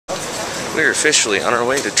We're officially on our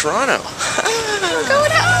way to Toronto. We're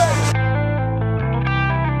going home!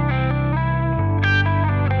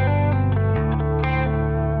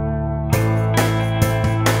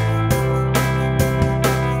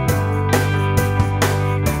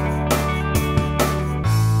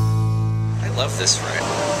 I love this ride.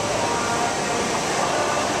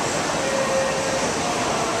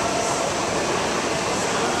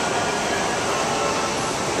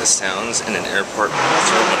 The sounds in an airport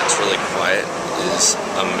bathroom when it's really quiet is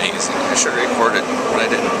amazing. I should have recorded, but I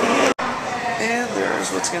didn't. And there's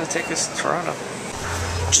what's going to take us to Toronto.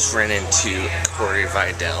 Just ran into Corey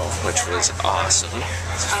Vidal, which was awesome.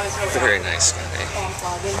 Very nice guy.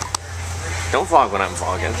 Don't vlog when I'm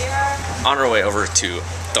vlogging. On our way over to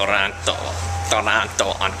Toronto,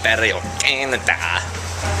 Ontario, Canada.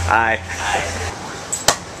 Hi.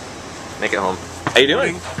 Make it home. How you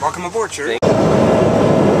doing? Welcome aboard, sir.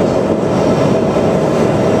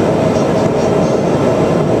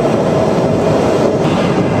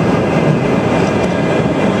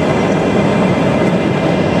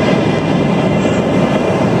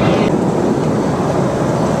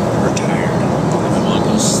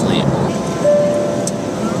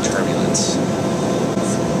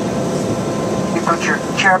 Put your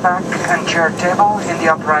chair back and chair table in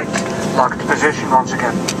the upright locked position once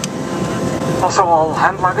again. Also, all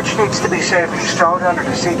hand luggage needs to be safely stowed under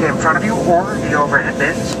the seat in front of you or the overhead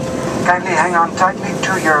bins. Kindly hang on tightly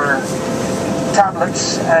to your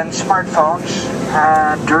tablets and smartphones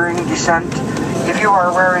during descent. If you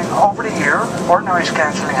are wearing over-the-ear or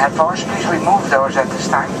noise-cancelling headphones, please remove those at this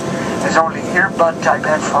time, as only earbud-type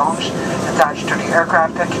headphones attached to the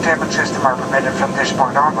aircraft entertainment system are permitted from this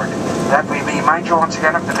point onward. That we remind you once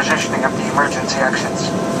again of the positioning of the emergency exits.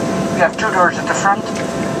 We have 2 doors at the front,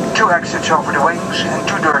 2 exits over the wings, and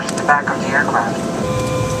 2 doors at the back of the aircraft.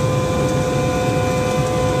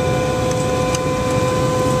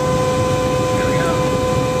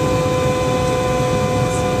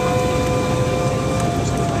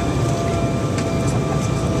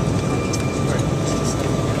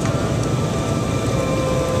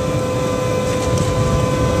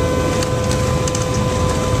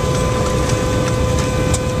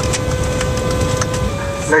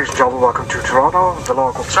 Ladies and gentlemen, welcome to Toronto. The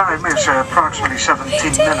local time is approximately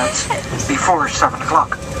 17 minutes before 7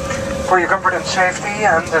 o'clock. For your comfort and safety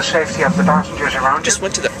and the safety of the passengers around you, Just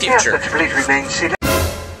went to the future. please remain seated.